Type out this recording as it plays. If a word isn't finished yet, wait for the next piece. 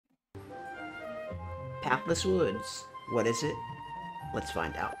Pathless Woods. What is it? Let's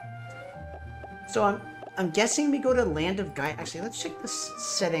find out. So I'm guessing we go to Land of Gaia. Actually, let's check the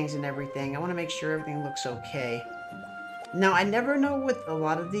settings and everything. I want to make sure everything looks okay. Now, I never know with a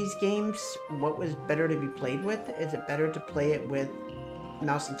lot of these games what was better to be played with. Is it better to play it with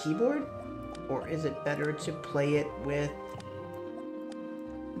mouse and keyboard? Or is it better to play it with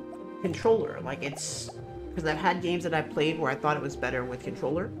controller? Like, it's... Because I've had games that I played where I thought it was better with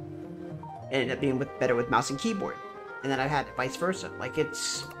controller. And it ended up being better with mouse and keyboard. And then I've had it vice versa. Like,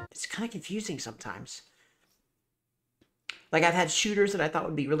 it's kind of confusing sometimes. Like, I've had shooters that I thought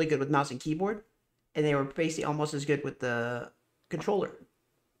would be really good with mouse and keyboard. And they were basically almost as good with the controller.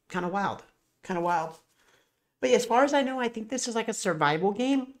 Kind of wild. Kind of wild. But yeah, as far as I know, I think this is like a survival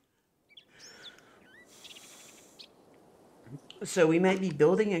game. So we might be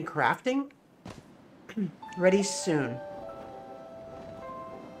building and crafting. Ready soon.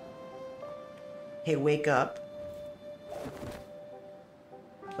 Hey, wake up.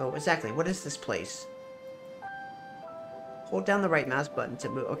 Oh, exactly. What is this place? Hold down the right mouse button to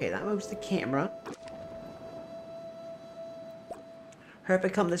move. Okay, that moves the camera. Hurry up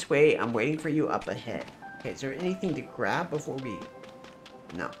and come this way. I'm waiting for you up ahead. Okay, is there anything to grab before we...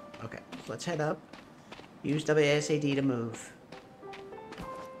 No. Okay, so let's head up. Use WSAD to move.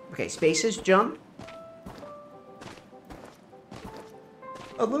 Okay, spaces, jump.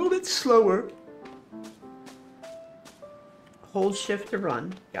 A little bit slower. Hold shift to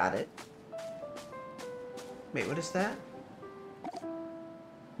run. Got it. Wait, what is that?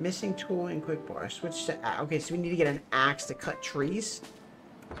 Missing tool and quick bar. Switch to... Okay, so we need to get an axe to cut trees.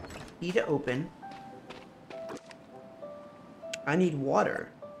 E to open. I need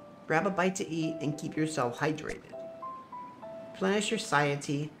water. Grab a bite to eat and keep yourself hydrated. Replenish your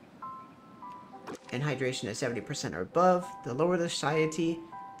satiety and hydration at 70% or above. The lower the satiety,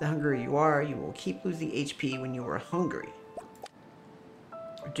 the hungrier you are. You will keep losing HP when you are hungry.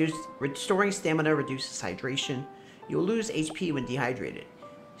 Restoring stamina reduces hydration. You will lose HP when dehydrated.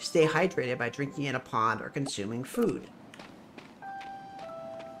 Stay hydrated by drinking in a pond or consuming food.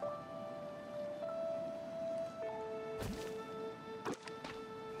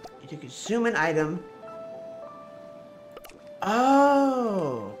 You can consume an item.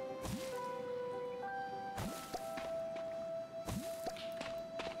 Oh!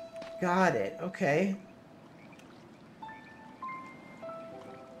 Got it. Okay.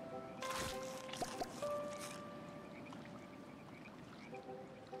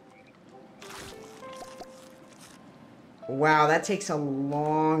 Wow, that takes a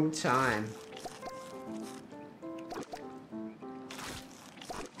long time.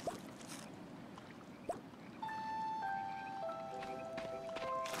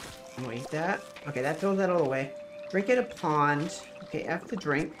 Wait, that? Okay, that fills that all the way. Drink at a pond. Okay, F to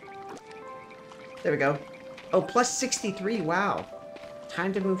drink. There we go. Oh, plus 63. Wow.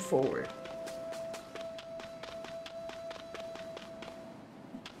 Time to move forward.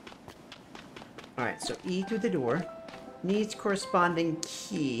 Alright, so E through the door. Needs corresponding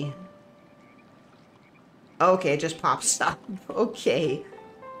key. Okay, it just pops up. Okay.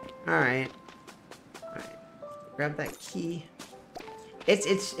 Alright. Alright. Grab that key.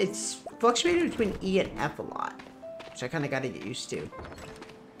 It's fluctuating between E and F a lot. Which I kinda gotta get used to.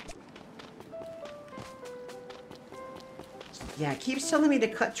 Yeah, it keeps telling me to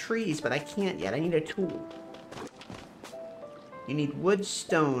cut trees, but I can't yet. I need a tool. You need wood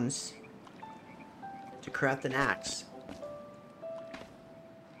stones to craft an axe.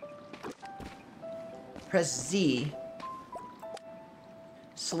 Press Z.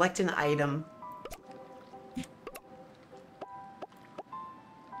 Select an item.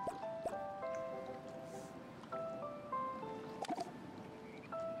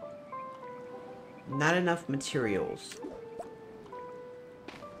 Not enough materials.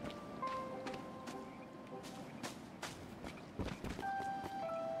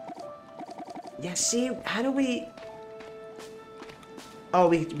 Yeah, see, how do we... Oh,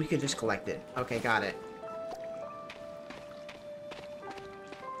 we could just collect it. Okay, got it.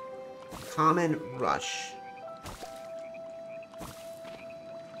 Common rush.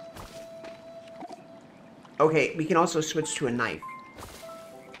 Okay, we can also switch to a knife.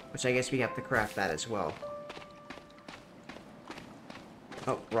 Which I guess we have to craft that as well.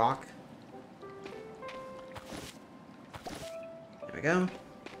 Oh, rock. There we go.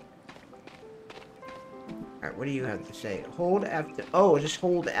 Alright, what do you have to say? Hold F to... Oh, just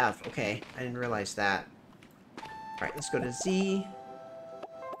hold F. Okay, I didn't realize that. Alright, let's go to Z.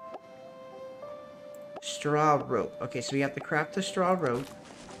 Straw rope. Okay, so we have to craft the straw rope.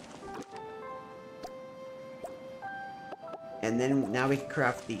 And then now we can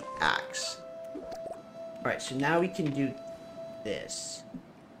craft the axe. Alright, so now we can do this.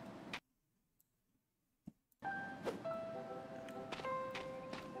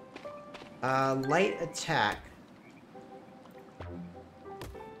 Light attack.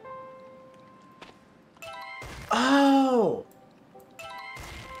 Oh!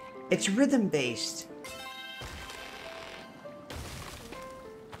 It's rhythm-based.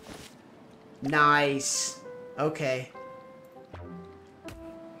 Nice. Okay.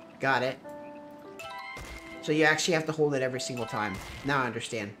 Got it. So you actually have to hold it every single time. Now I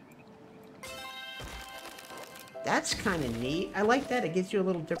understand. That's kind of neat. I like that. It gives you a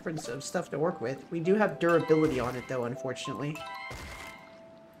little difference of stuff to work with. We do have durability on it, though, unfortunately.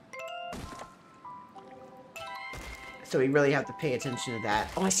 So we really have to pay attention to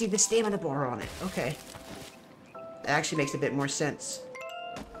that. Oh, I see the stamina bar on it. Okay. That actually makes a bit more sense.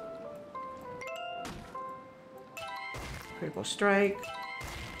 Critical strike.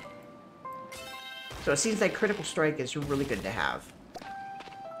 So it seems like critical strike is really good to have.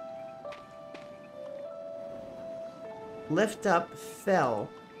 Lift up, fell.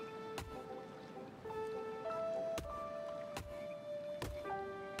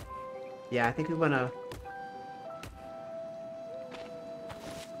 Yeah, I think we want to...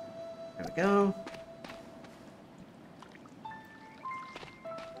 There we go.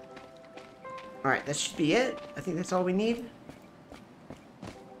 Alright, that should be it. I think that's all we need.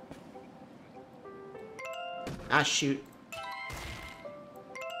 Ah, shoot.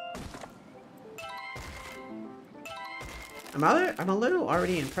 I'm a little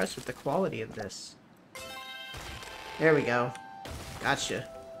already impressed with the quality of this. There we go. Gotcha.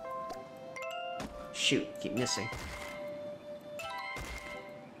 Shoot, keep missing.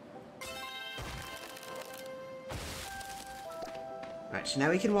 Alright, so now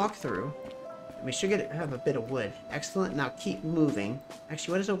we can walk through. We should have a bit of wood. Excellent, now keep moving.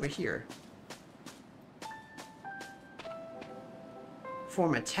 Actually, what is over here?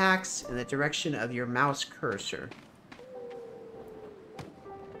 Perform attacks in the direction of your mouse cursor.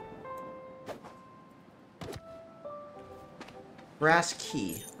 Brass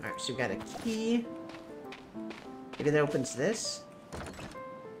key. Alright, so we got a key. Maybe that opens this.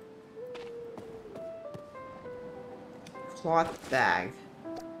 Cloth bag.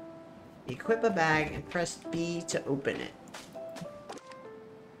 Equip a bag and press B to open it.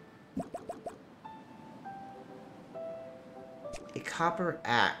 A copper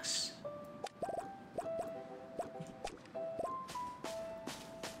axe.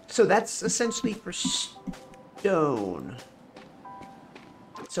 So that's essentially for stone.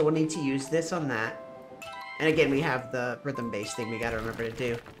 So we'll need to use this on that. And again, we have the rhythm-based thing we gotta remember to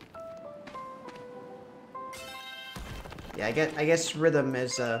do. Yeah, I guess rhythm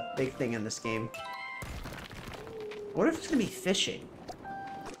is a big thing in this game. I wonder if it's gonna be fishing.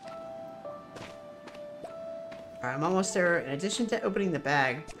 Alright, I'm almost there. In addition to opening the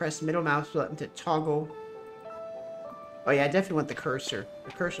bag, press middle mouse button to toggle. Oh yeah, I definitely want the cursor.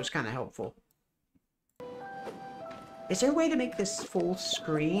 The cursor's kind of helpful. Is there a way to make this full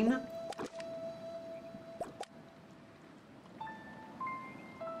screen?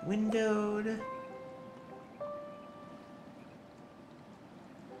 Windowed.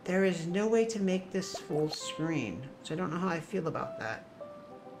 There is no way to make this full screen, so I don't know how I feel about that.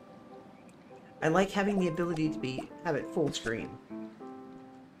 I like having the ability to have it full screen.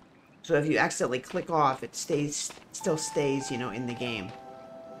 So if you accidentally click off, it still stays, you know, in the game.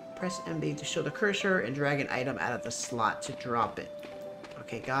 Press MB to show the cursor and drag an item out of the slot to drop it.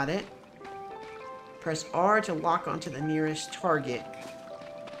 Okay, got it. Press R to lock onto the nearest target.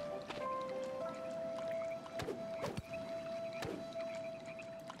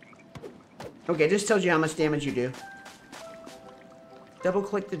 Okay, this tells you how much damage you do. Double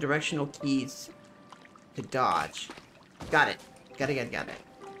click the directional keys to dodge. Got it. Got it.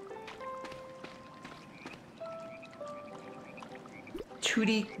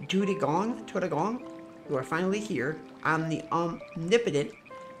 Tootie Gong, you are finally here. I'm the omnipotent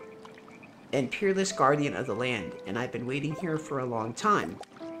and peerless guardian of the land, and I've been waiting here for a long time.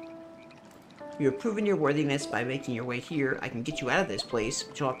 You have proven your worthiness by making your way here. I can get you out of this place,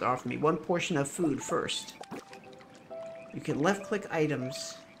 but you'll have to offer me one portion of food first. You can left-click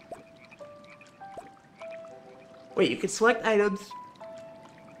items. Wait, you can select items.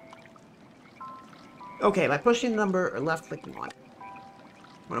 Okay, by pushing the number or left-clicking on it.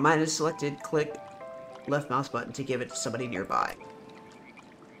 When a mine is selected, click left mouse button to give it to somebody nearby.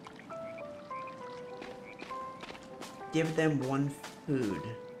 Give them one food.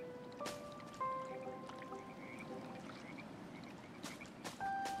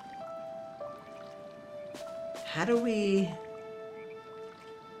 How do we...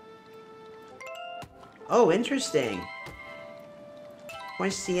 Oh, interesting.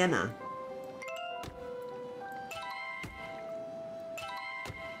 Where's Sienna?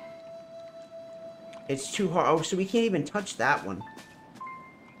 It's too hard. Oh, so we can't even touch that one.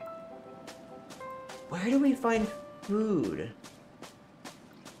 Where do we find food?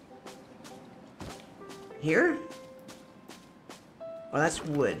 Here? Oh, that's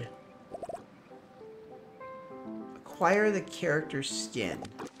wood. Acquire the character's skin.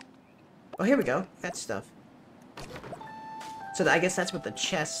 Oh, here we go. That stuff. So I guess that's what the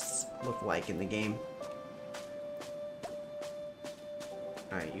chests look like in the game.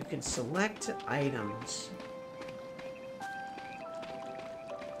 Alright, you can select items.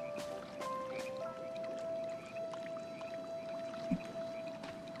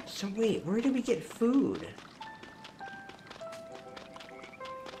 So wait, where do we get food?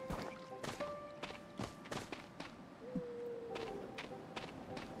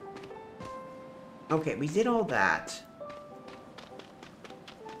 Okay, we did all that.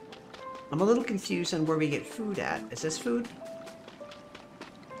 I'm a little confused on where we get food at. Is this food?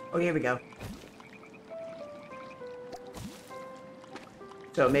 Oh, here we go.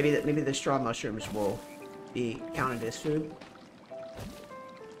 So maybe the straw mushrooms will be counted as food.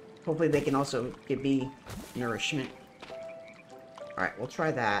 Hopefully they can also give me nourishment. Alright, we'll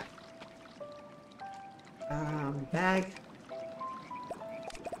try that. Bag.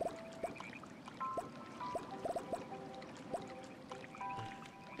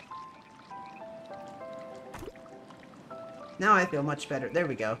 Now I feel much better. There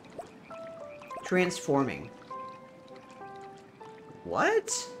we go. Transforming.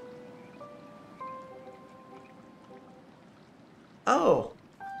 What? Oh.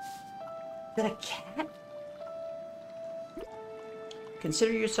 Is that a cat?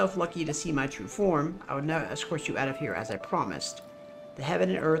 Consider yourself lucky to see my true form. I would now escort you out of here as I promised. The heaven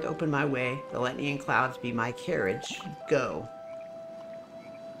and earth open my way. The lightning and clouds be my carriage. Go.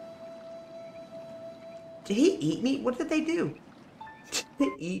 Did he eat me? What did they do? Did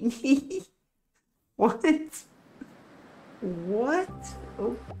they eat me? What? What?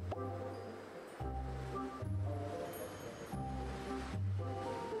 Oh.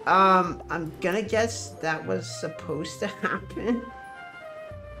 I'm gonna guess that was supposed to happen.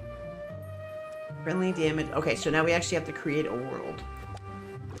 Friendly damage. Okay, so now we actually have to create a world.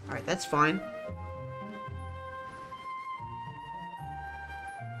 Alright, that's fine.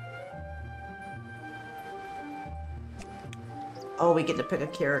 Oh, we get to pick a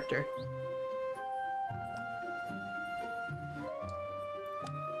character.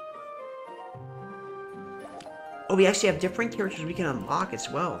 Oh, we actually have different characters we can unlock as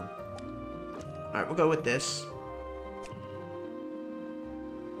well. Alright, we'll go with this.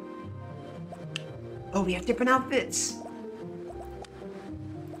 Oh, we have different outfits.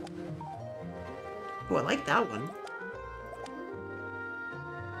 Oh, I like that one.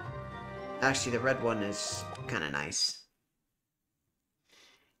 Actually, the red one is kind of nice.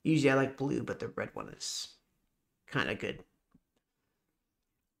 Usually I like blue, but the red one is kind of good.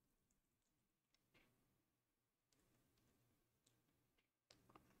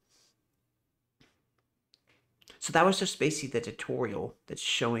 So that was just basically the tutorial that's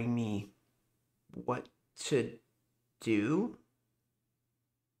showing me what to do.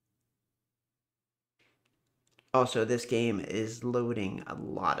 Also, this game is loading a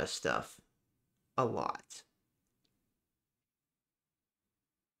lot of stuff. A lot.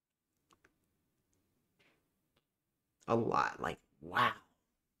 A lot. Like, wow.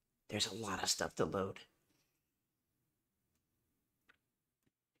 There's a lot of stuff to load.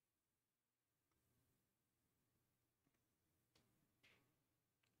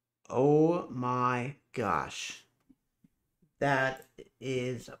 Oh my gosh. That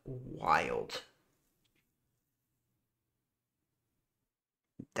is wild.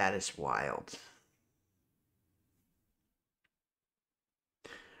 That is wild.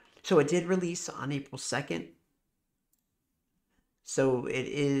 So it did release on April 2nd. So it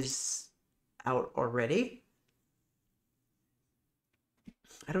is out already.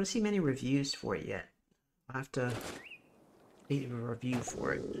 I don't see many reviews for it yet. I'll have to leave a review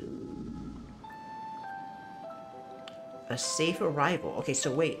for it. A safe arrival. Okay,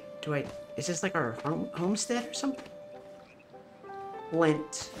 so wait. Is this like our homestead or something?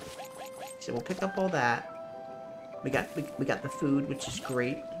 Flint. So we'll pick up all that. We got the food, which is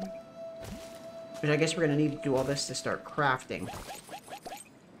great. But I guess we're gonna need to do all this to start crafting.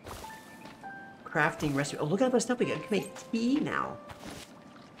 Crafting recipe. Oh, look at all the stuff we got. We can make tea now.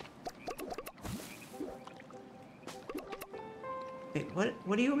 Wait,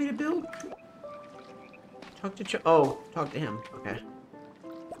 what do you want me to build? Talk to talk to him. Okay.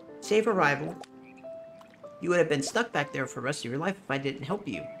 Safe arrival. You would have been stuck back there for the rest of your life if I didn't help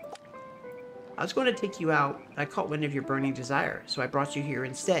you. I was going to take you out, but I caught wind of your burning desire, so I brought you here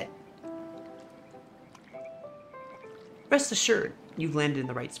instead. Rest assured, you've landed in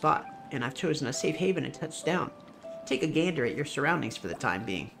the right spot, and I've chosen a safe haven and touched down. Take a gander at your surroundings for the time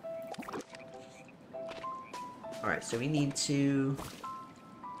being. Alright, so we need to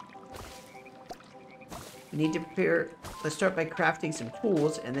prepare. Let's start by crafting some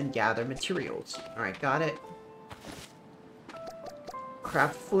tools and then gather materials. Alright, got it.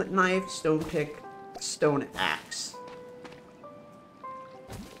 Craft flint knife, stone pick, stone axe.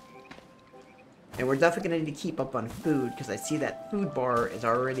 And we're definitely going to need to keep up on food, because I see that food bar is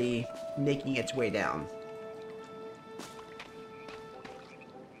already making its way down.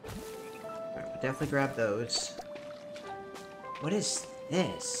 Alright, we'll definitely grab those. What is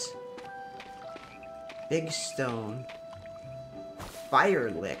this? Big stone.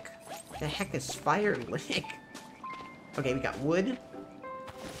 Fire lick. The heck is fire lick? Okay, we got wood.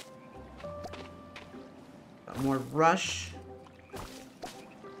 Got more rush.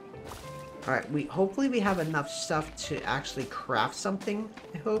 Alright, hopefully we have enough stuff to actually craft something,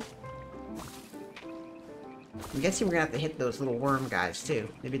 I hope. I'm guessing we're gonna have to hit those little worm guys too.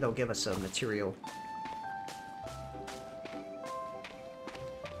 Maybe they'll give us some material.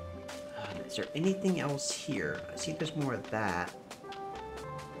 Is there anything else here? I see there's more of that.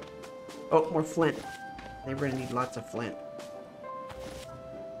 Oh, more flint. We're gonna need lots of flint.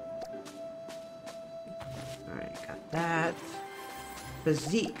 Alright, got that.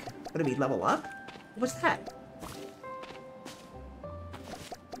 Physique. What did we level up? What's that?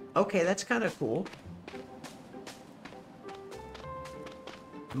 Okay, that's kind of cool.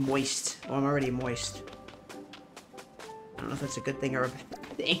 Moist. Oh, I'm already moist. I don't know if that's a good thing or a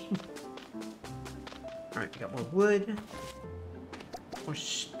bad thing. Alright, we got more wood. More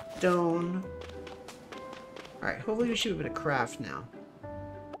stone. Alright, hopefully we should be able to craft now.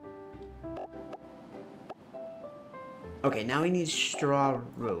 Okay, now we need straw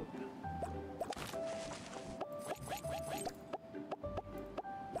rope.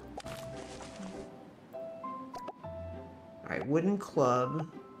 Alright, wooden club.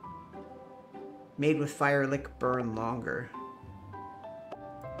 Made with fire lick, burn longer.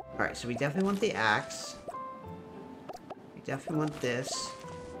 Alright, so we definitely want the axe. We definitely want this.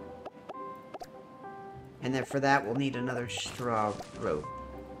 And then for that, we'll need another straw rope.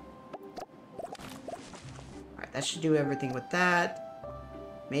 Alright, that should do everything with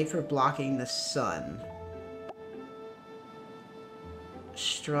that. Made for blocking the sun.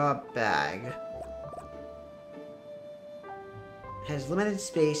 Straw bag. Has limited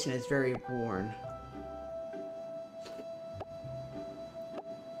space and is very worn.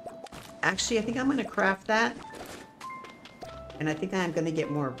 Actually, I think I'm going to craft that. And I think I'm going to get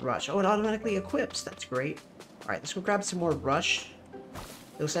more rush. Oh, it automatically equips. That's great. Alright, let's go grab some more rush.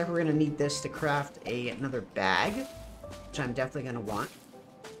 It looks like we're going to need this to craft another bag. Which I'm definitely going to want.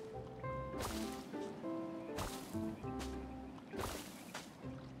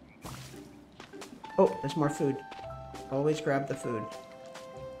 Oh, there's more food. Always grab the food.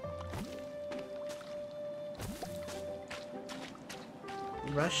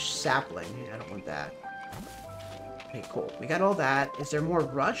 Rush sapling. I don't want that. Okay, cool. We got all that. Is there more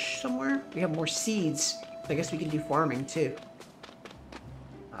rush somewhere? We have more seeds. So I guess we can do farming too.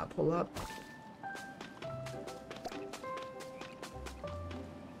 Pull up.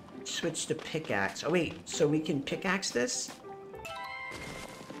 Switch to pickaxe. Oh wait, so we can pickaxe this?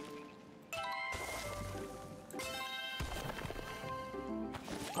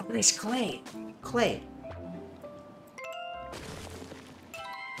 Oh, nice clay. Clay.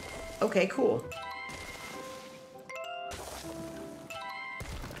 Okay, cool.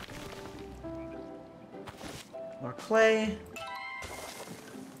 More clay.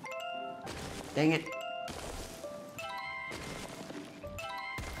 Dang it.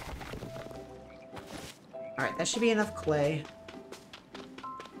 Alright, that should be enough clay.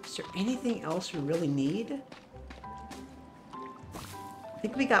 Is there anything else we really need? I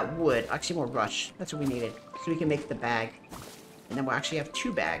think we got wood. Actually, more rush. That's what we needed. So we can make the bag. And then we'll actually have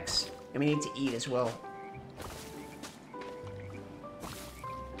 2 bags. And we need to eat as well.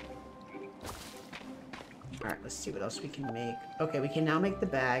 Alright, let's see what else we can make. Okay, we can now make the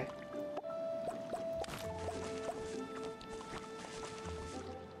bag.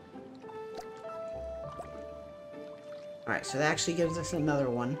 Alright, so that actually gives us another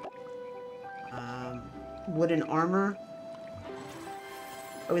one. Wooden armor.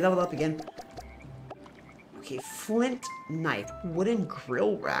 Oh, we leveled up again. Okay, flint knife. Wooden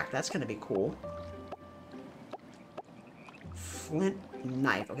grill rack. That's gonna be cool. Flint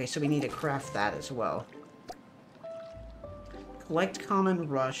knife. Okay, so we need to craft that as well. collect common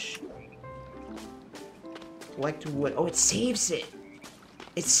rush. Collect wood. Oh, it saves it.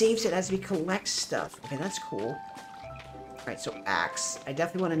 It saves it as we collect stuff. Okay, that's cool. Alright, so axe. I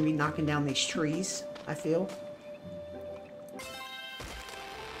definitely want to be knocking down these trees, I feel.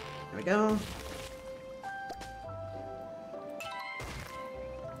 There we go.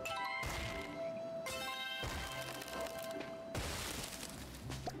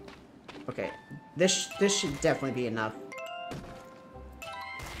 Okay, this should definitely be enough.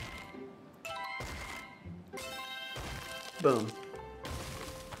 Boom.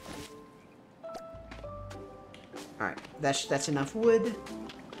 Alright, that's enough wood.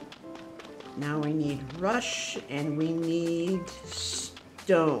 Now we need rush, and we need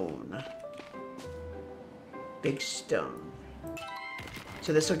stone. Big stone.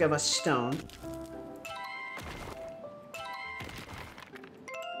 So this will give us stone.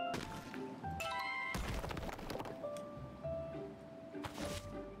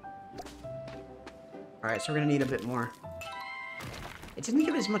 Alright, so we're gonna need a bit more. It didn't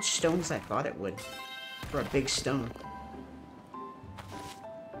give as much stone as I thought it would. For a big stone.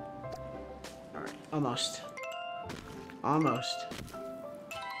 Alright, almost. Almost.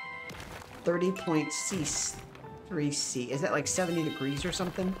 30.3C. Is that like 70 degrees or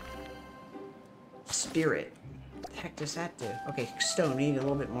something? Spirit. What the heck does that do? Okay, stone. We need a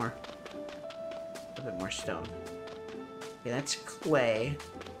little bit more. A little bit more stone. Okay, that's clay.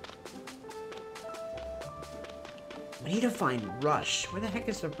 We need to find rush. Where the heck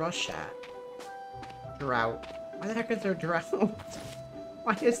is the rush at? Drought. Why the heck is there drought?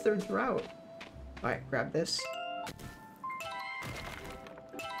 Why is there drought? Alright, grab this.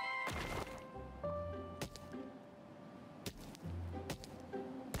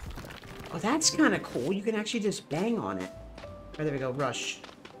 Oh, that's kind of cool. You can actually just bang on it. Oh, there we go. Rush.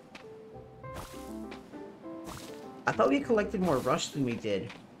 I thought we collected more rush than we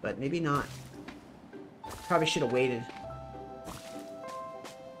did, but maybe not. Probably should have waited.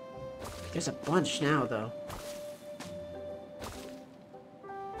 There's a bunch now, though.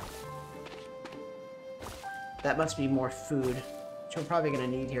 That must be more food, which we're probably going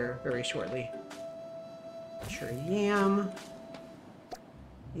to need here very shortly. Sure, yam.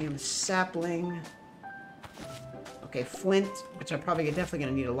 Yam sapling. Okay, flint, which I'm probably definitely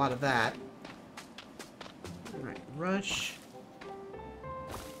going to need a lot of that. Alright, rush.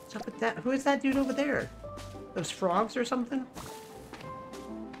 What's up with that? Who is that dude over there? Those frogs or something?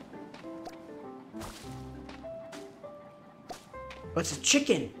 Oh, it's a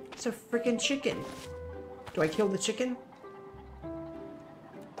chicken! It's a freaking chicken! Do I kill the chicken?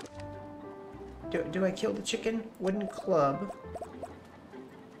 Do I kill the chicken? Wooden club.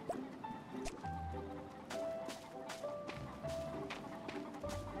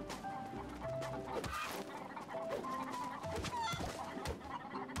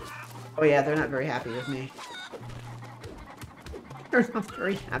 Oh yeah, they're not very happy with me. They're not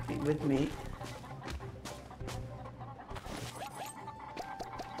very happy with me.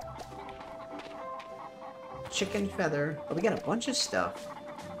 Chicken feather. Oh, we got a bunch of stuff.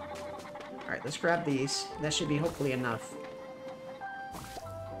 Alright, let's grab these. That should be hopefully enough.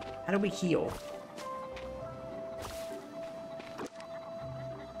 How do we heal?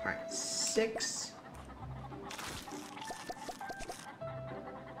 Alright, 6.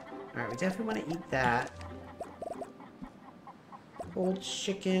 Alright, we definitely want to eat that. Old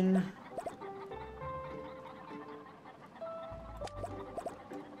chicken.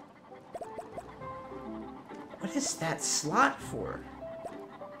 What is that slot for?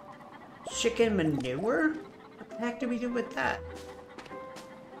 Chicken manure? What the heck do we do with that?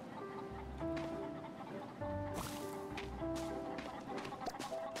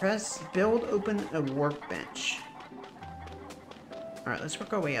 Press build open a workbench. Alright, let's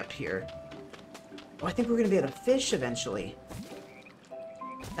work our way up here. Oh, I think we're gonna be able to fish eventually.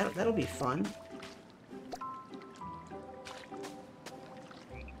 That'll be fun.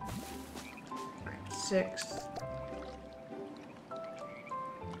 Alright, 6.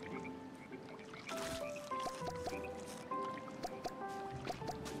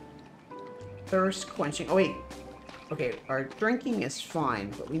 Thirst quenching. Oh, wait. Okay, our drinking is fine,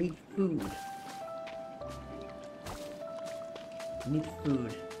 but we need food. We need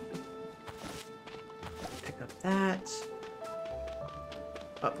food. Pick up that.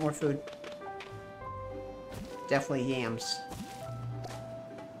 Oh, more food. Definitely yams.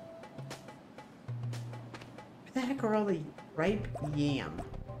 Where the heck are all the ripe yam?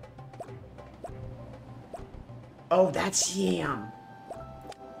 Oh, that's yam.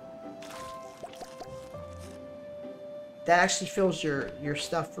 That actually fills your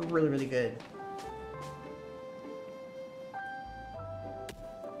stuff really, really good.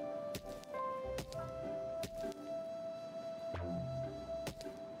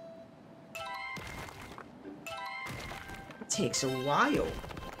 takes a while.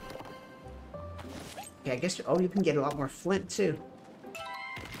 Okay, I guess... Oh, you can get a lot more flint, too.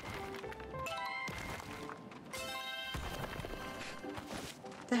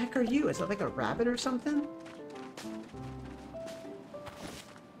 What the heck are you? Is that like a rabbit or something?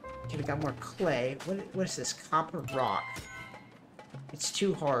 Okay, we got more clay. What is this? Copper rock. It's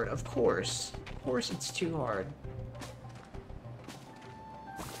too hard. Of course. Of course it's too hard.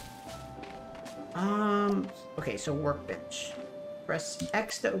 Okay, so workbench. Press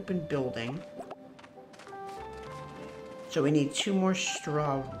X to open building. So we need 2 more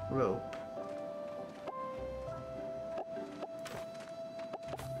straw rope.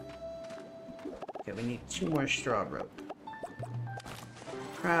 Okay, we need 2 more straw rope.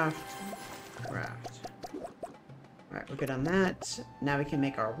 Craft. Craft. Alright, we're good on that. Now we can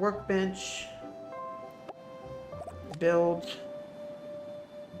make our workbench. Build.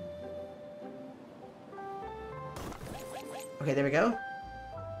 Okay, there we go.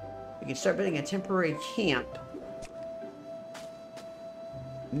 We can start building a temporary camp.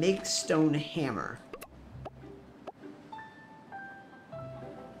 Make stone hammer.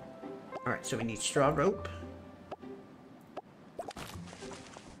 Alright, so we need straw rope.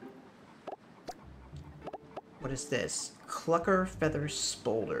 What is this? Clucker feather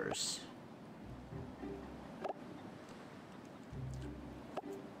spolders.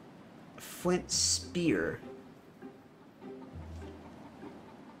 Flint spear.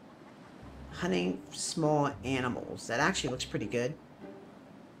 Hunting small animals. That actually looks pretty good.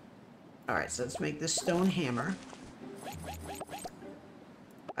 Alright, so let's make this stone hammer.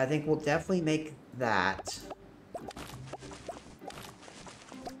 I think we'll definitely make that.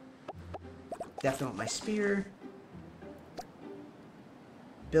 Definitely want my spear.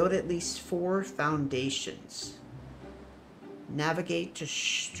 Build at least 4 foundations. Navigate to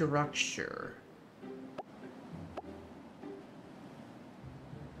structure.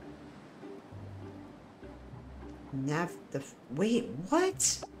 Wait,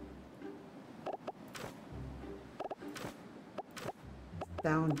 what?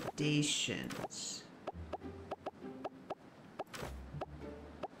 Foundations.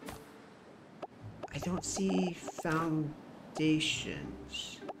 I don't see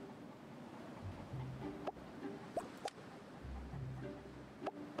foundations.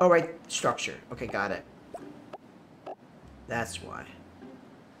 Oh, right, structure. Okay, got it. That's why.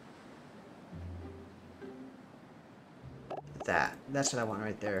 That's what I want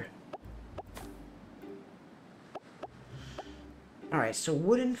right there. Alright, so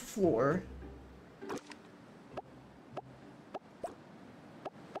wooden floor.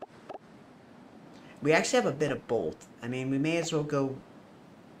 We actually have a bit of both. I mean, we may as well go...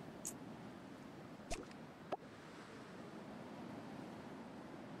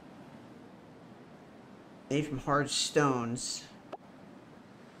 Made from hard stones.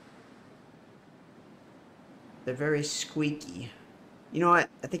 They're very squeaky. You know what?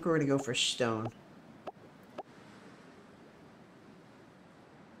 I think we're going to go for stone.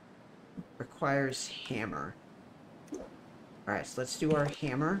 Requires hammer. Alright, so let's do our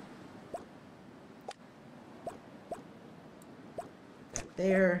hammer. That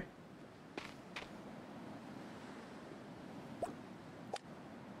there.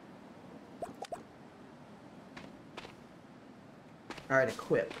 Alright,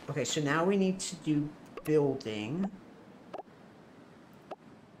 equip. Okay, so now we need to do building.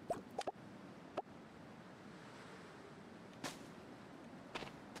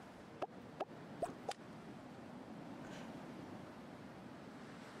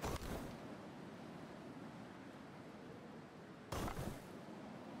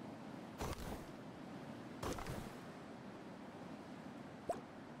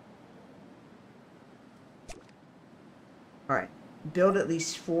 Alright, build at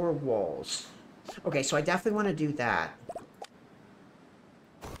least 4 walls. Okay, so I definitely want to do that.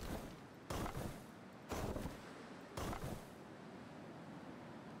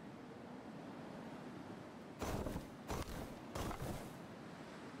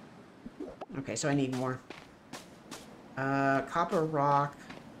 Okay, so I need more. Copper rock.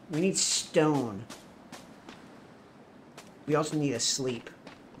 We need stone. We also need a sleep,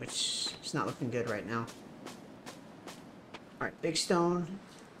 which is not looking good right now. Alright, big stone.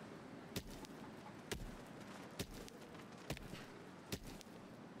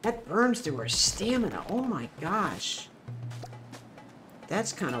 That burns through our stamina. Oh my gosh.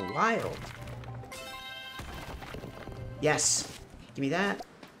 That's kind of wild. Yes. Give me that.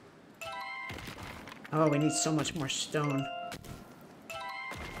 Oh, we need so much more stone.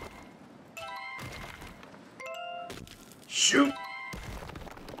 Shoot!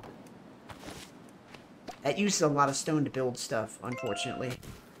 That uses a lot of stone to build stuff, unfortunately.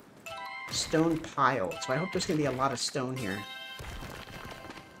 Stone pile. So I hope there's going to be a lot of stone here.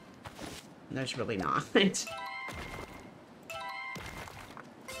 And there's really not.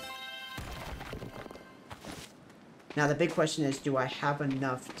 Now the big question is, do I have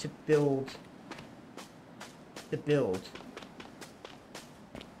enough to build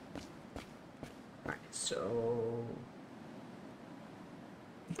Alright, so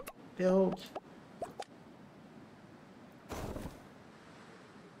build.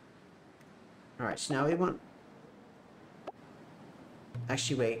 Alright, so now we want...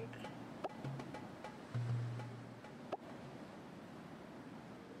 Actually, wait.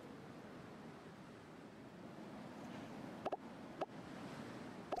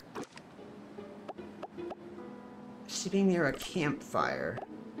 Sitting near a campfire.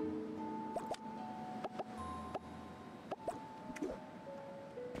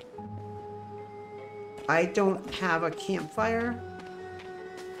 I don't have a campfire.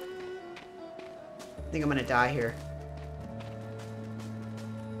 I think I'm gonna die here.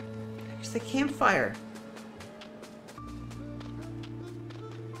 There's the campfire.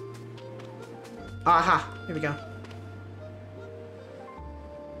 Aha! Here we go.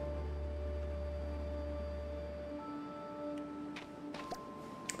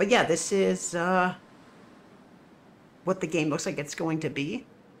 But yeah, this is what the game looks like it's going to be.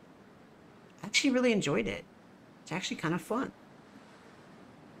 I actually really enjoyed it. It's actually kind of fun.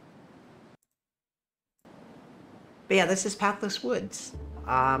 But yeah, this is Pathless Woods.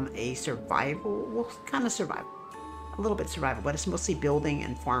 A survival, well, kind of survival. A little bit survival, but it's mostly building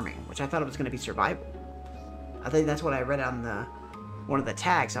and farming, which I thought it was going to be survival. I think that's what I read on one of the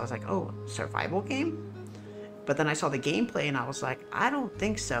tags. I was like, oh, survival game? But then I saw the gameplay and I was like, I don't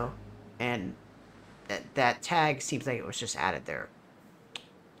think so. And that tag seems like it was just added there.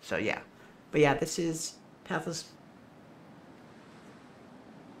 So yeah. But yeah, this is Pathless.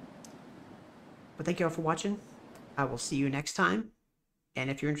 But thank you all for watching. I will see you next time. And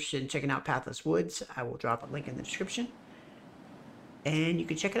if you're interested in checking out Pathless Woods, I will drop a link in the description. And you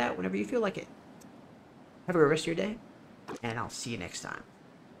can check it out whenever you feel like it. Have a great rest of your day. And I'll see you next time.